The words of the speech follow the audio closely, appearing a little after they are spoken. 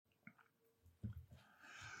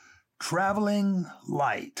Traveling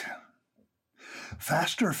light.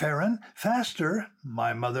 Faster, Farron, faster,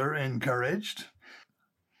 my mother encouraged.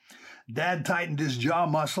 Dad tightened his jaw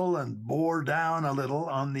muscle and bore down a little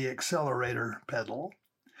on the accelerator pedal.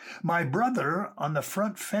 My brother, on the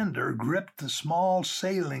front fender, gripped the small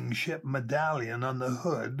sailing ship medallion on the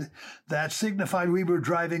hood that signified we were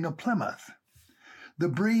driving a Plymouth. The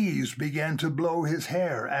breeze began to blow his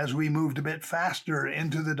hair as we moved a bit faster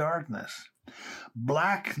into the darkness.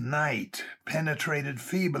 Black night, penetrated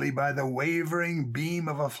feebly by the wavering beam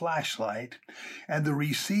of a flashlight and the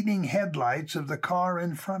receding headlights of the car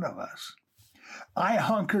in front of us. I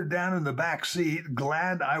hunkered down in the back seat,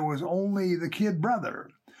 glad I was only the kid brother,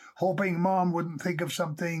 hoping Mom wouldn't think of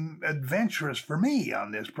something adventurous for me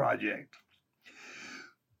on this project.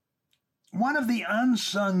 One of the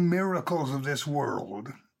unsung miracles of this world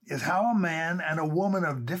is how a man and a woman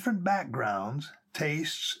of different backgrounds,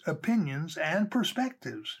 tastes, opinions, and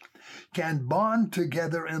perspectives can bond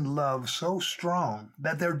together in love so strong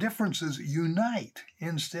that their differences unite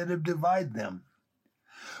instead of divide them.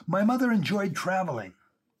 My mother enjoyed traveling.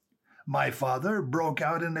 My father broke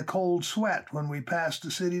out in a cold sweat when we passed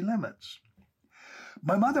the city limits.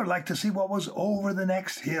 My mother liked to see what was over the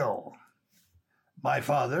next hill. My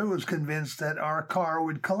father was convinced that our car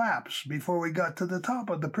would collapse before we got to the top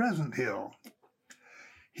of the present hill.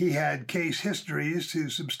 He had case histories to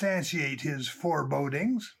substantiate his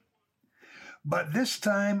forebodings. But this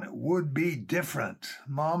time would be different,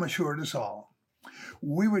 Mom assured us all.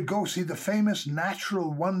 We would go see the famous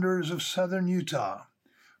natural wonders of southern Utah,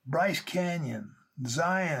 Bryce Canyon,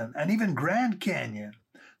 Zion, and even Grand Canyon.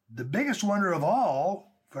 The biggest wonder of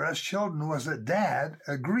all for us children was that Dad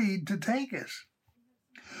agreed to take us.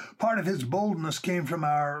 Part of his boldness came from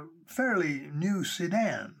our fairly new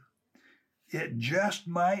sedan. It just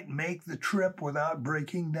might make the trip without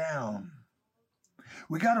breaking down.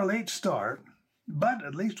 We got a late start, but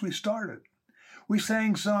at least we started. We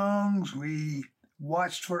sang songs, we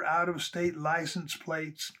watched for out-of-state license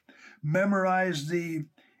plates, memorized the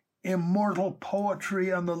immortal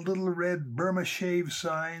poetry on the little red Burma shave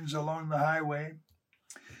signs along the highway.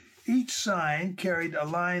 Each sign carried a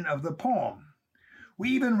line of the poem. We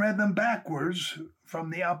even read them backwards from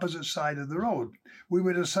the opposite side of the road. We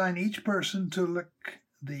would assign each person to look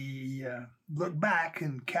back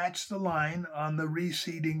and catch the line on the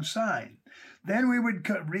receding sign. Then we would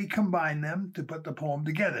recombine them to put the poem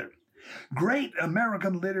together. Great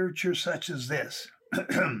American literature such as this.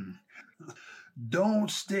 Don't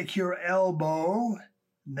stick your elbow,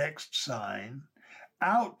 next sign.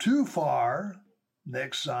 Out too far,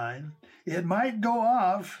 next sign. It might go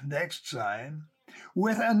off, next sign.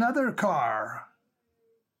 With another car,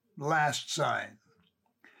 last sign.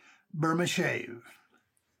 Burma shave.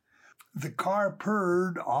 The car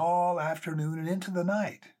purred all afternoon and into the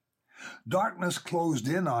night. Darkness closed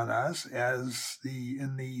in on us as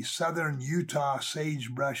in the southern Utah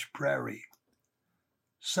sagebrush prairie.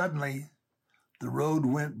 Suddenly, the road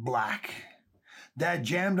went black. Dad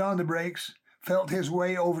jammed on the brakes, felt his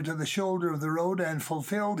way over to the shoulder of the road, and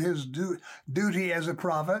fulfilled his duty as a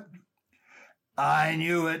prophet. I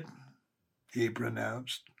knew it, he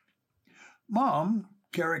pronounced. Mom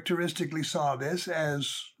characteristically saw this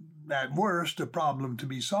as, at worst, a problem to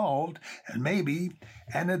be solved, and maybe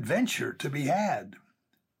an adventure to be had.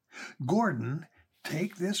 Gordon,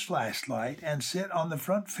 take this flashlight and sit on the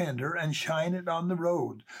front fender and shine it on the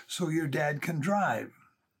road so your dad can drive.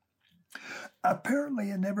 Apparently,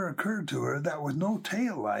 it never occurred to her that with no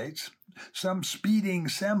taillights, some speeding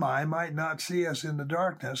semi might not see us in the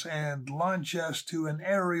darkness and launch us to an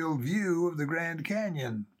aerial view of the Grand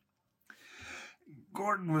Canyon.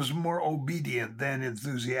 Gordon was more obedient than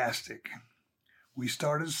enthusiastic. We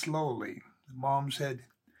started slowly. Mom said,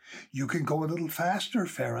 "You can go a little faster,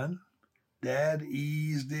 Farron." Dad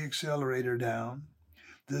eased the accelerator down.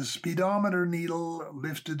 The speedometer needle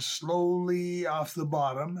lifted slowly off the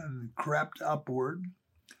bottom and crept upward.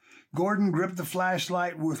 Gordon gripped the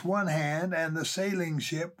flashlight with one hand and the sailing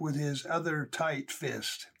ship with his other tight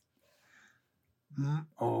fist.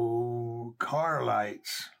 Car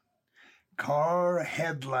lights. Car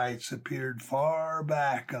headlights appeared far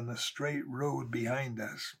back on the straight road behind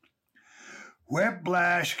us.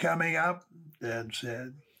 "Whiplash coming up," Dad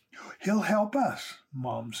said. "He'll help us,"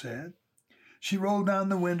 Mom said. She rolled down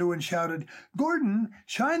the window and shouted, "Gordon,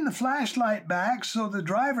 shine the flashlight back so the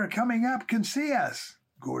driver coming up can see us."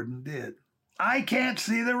 Gordon did. "I can't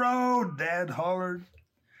see the road," Dad hollered.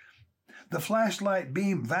 The flashlight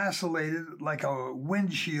beam vacillated like a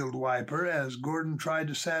windshield wiper as Gordon tried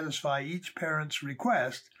to satisfy each parent's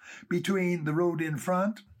request between the road in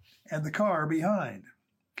front and the car behind.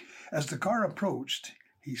 As the car approached,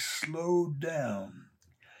 he slowed down,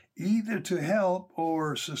 either to help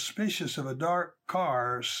or suspicious of a dark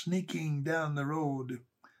car sneaking down the road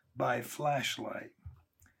by flashlight.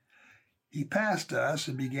 He passed us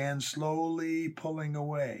and began slowly pulling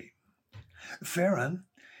away. "Farron,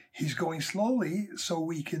 he's going slowly so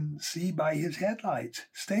we can see by his headlights.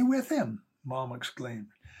 Stay with him," Mom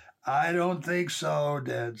exclaimed. "I don't think so,"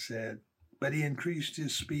 Dad said, but he increased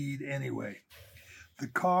his speed anyway. The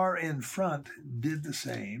car in front did the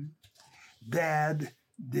same. Dad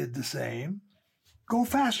did the same. "Go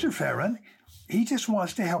faster, Farron. He just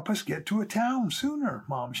wants to help us get to a town sooner,"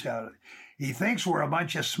 Mom shouted. "He thinks we're a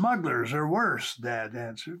bunch of smugglers or worse," Dad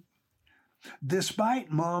answered.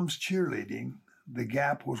 Despite Mom's cheerleading, the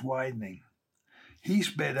gap was widening. He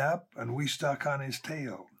sped up and we stuck on his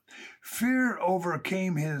tail. Fear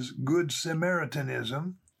overcame his good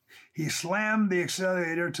Samaritanism. He slammed the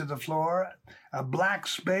accelerator to the floor. A black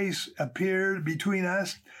space appeared between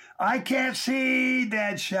us. "I can't see,"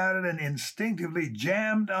 Dad shouted and instinctively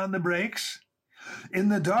jammed on the brakes. In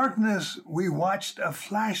the darkness, we watched a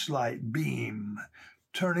flashlight beam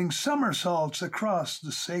turning somersaults across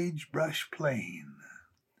the sagebrush plain.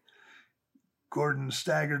 Gordon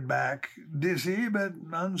staggered back, dizzy but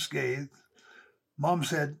unscathed. Mom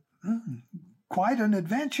said, "Quite an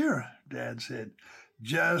adventure," Dad said.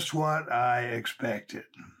 "Just what I expected."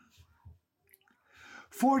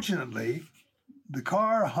 Fortunately, the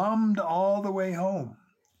car hummed all the way home,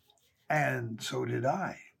 and so did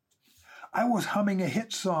I. I was humming a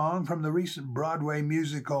hit song from the recent Broadway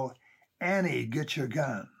musical Annie, Get Your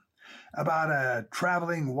Gun, about a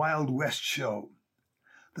traveling Wild West show.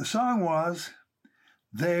 The song was,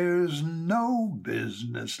 "There's no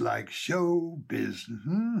business like show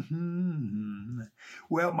business."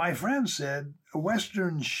 Well, my friend said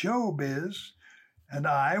Western showbiz and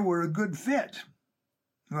I were a good fit.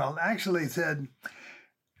 Well, actually said,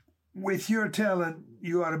 "With your talent,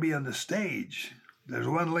 you ought to be on the stage. There's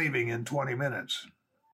one leaving in 20 minutes.